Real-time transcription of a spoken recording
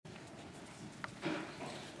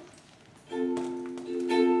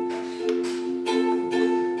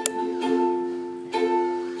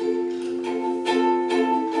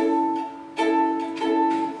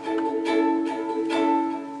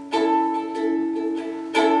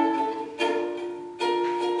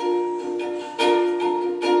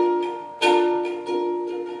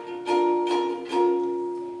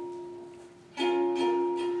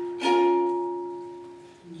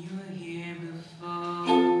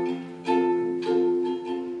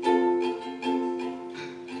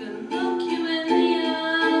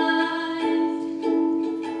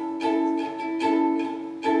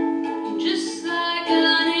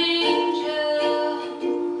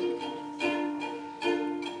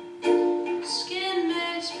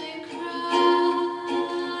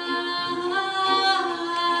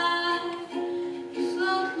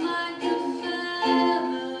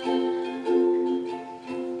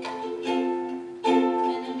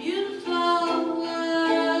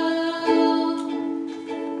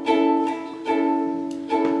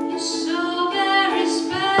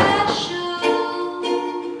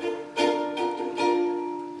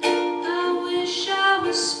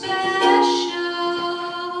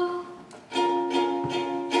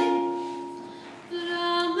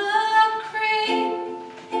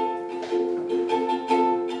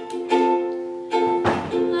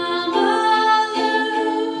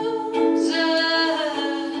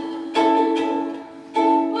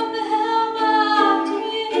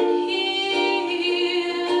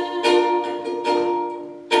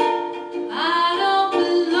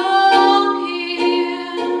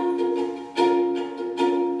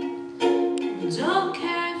don't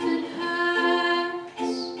care if it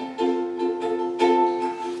hurts.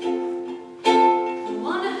 I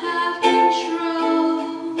wanna have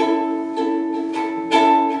control.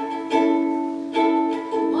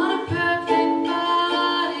 I want a perfect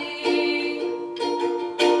body.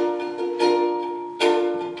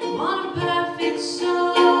 I want a perfect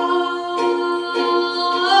soul.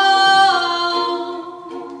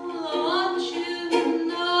 I want you to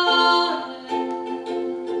notice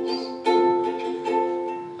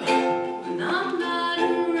when I'm not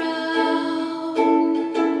around.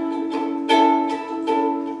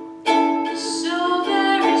 So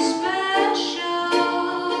very special.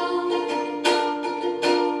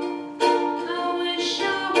 I wish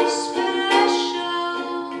I was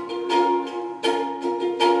special,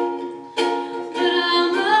 but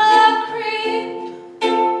I'm a creep.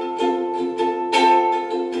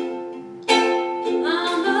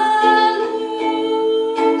 I'm a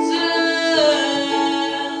loser.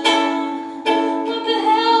 What the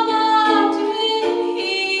hell am I doing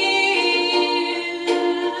here?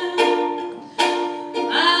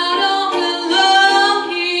 I don't belong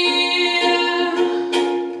here.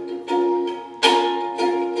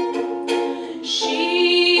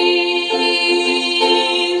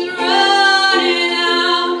 She's running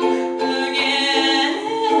out again.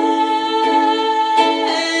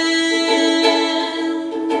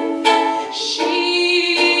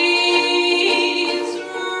 She's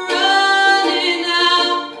running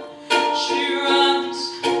out. She runs,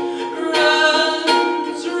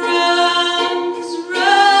 runs, runs,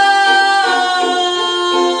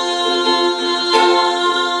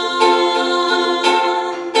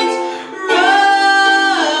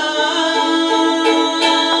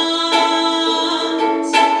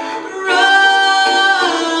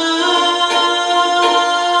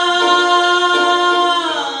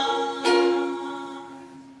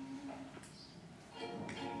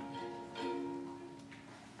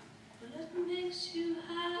 whatever makes you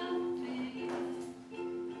happy,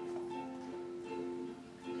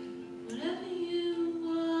 whatever you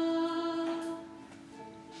want,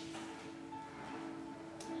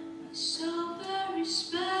 so